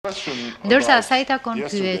Ndërsa sa I takon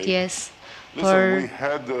pyetjes për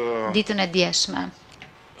ditën e djeshme.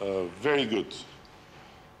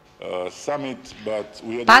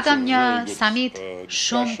 Patëm një summit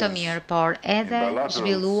shumë të mirë, por edhe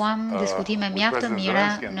zhvilluam diskutime mjaft të mira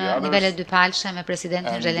në nivelet dyfalshme me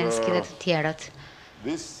presidentin Zelensky dhe të tjerët.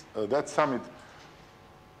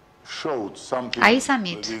 Ai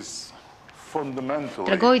summit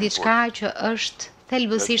tregoi diçka që është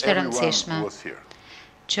thelbësisht e rëndësishme,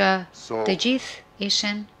 që të gjithë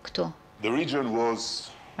ishin këtu.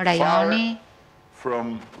 Rajoni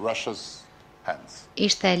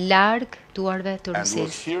ishte larg duarve të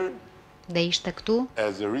Rusisë dhe ishte këtu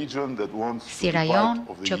si rajon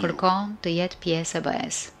që kërkon të jetë pjesë e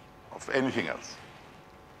BE-s.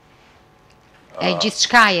 E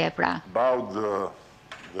gjithçkaje pra.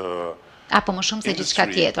 Apo më shumë se gjithçka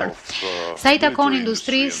tjetër. Sa I takon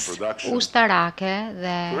industrisë ushtarake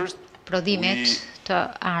dhe prodhimit të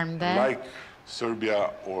armëve,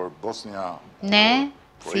 ne,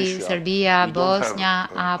 si Serbia, Bosnia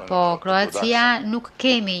apo Kroacia, nuk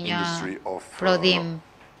kemi një prodhim,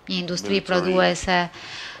 një industri prodhuese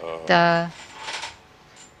të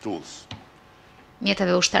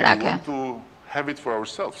mjeteve ushtarake.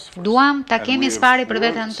 Duam ta kemi sfari për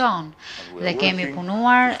veten tonë dhe kemi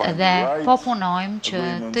punuar dhe po punojmë që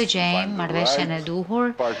të gjejmë marrëveshjen e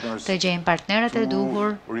duhur, të gjejmë partnerët e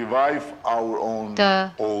duhur, të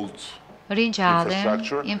ringjallim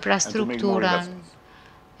infrastrukturën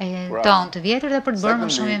tonë të vjetër dhe për të bërë më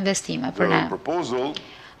shumë investime për ne.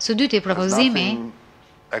 Së dyti, propozimi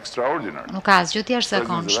nuk ka asgjë të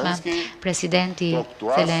jashtëzakonshme. Presidenti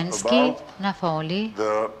Zelensky na foli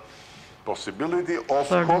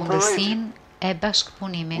për mundësinë e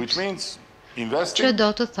bashkëpunimit, që do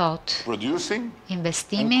të thotë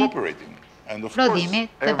investimi,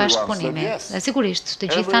 prodhimit dhe bashkëpunimit. Dhe sigurisht, të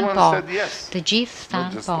gjithë thanë po, të gjithë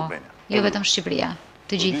thanë po, jo vetëm Shqipëria,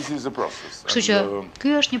 të gjithë. Kështu që ky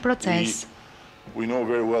është një proces.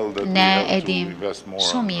 Ne e dim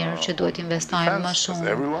shumë mirë që duhet investojmë më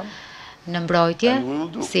shumë në mbrojtje,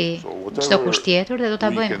 si çdo kusht tjetër, dhe do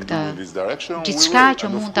ta bëjmë këtë. Gjithçka që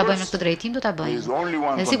mund ta bëjmë në këtë drejtim do ta bëjmë.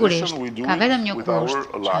 Dhe sigurisht, ka vetëm një kusht,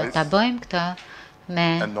 që ta bëjmë këtë me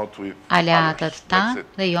aleatët tanë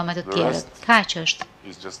dhe jo me të tjerët. Kaq është.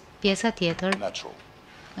 Pjesa tjetër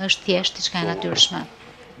është thjesht diçka e natyrshme.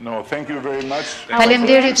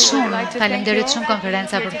 Faleminderit shumë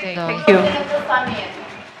konferenca përfundoi.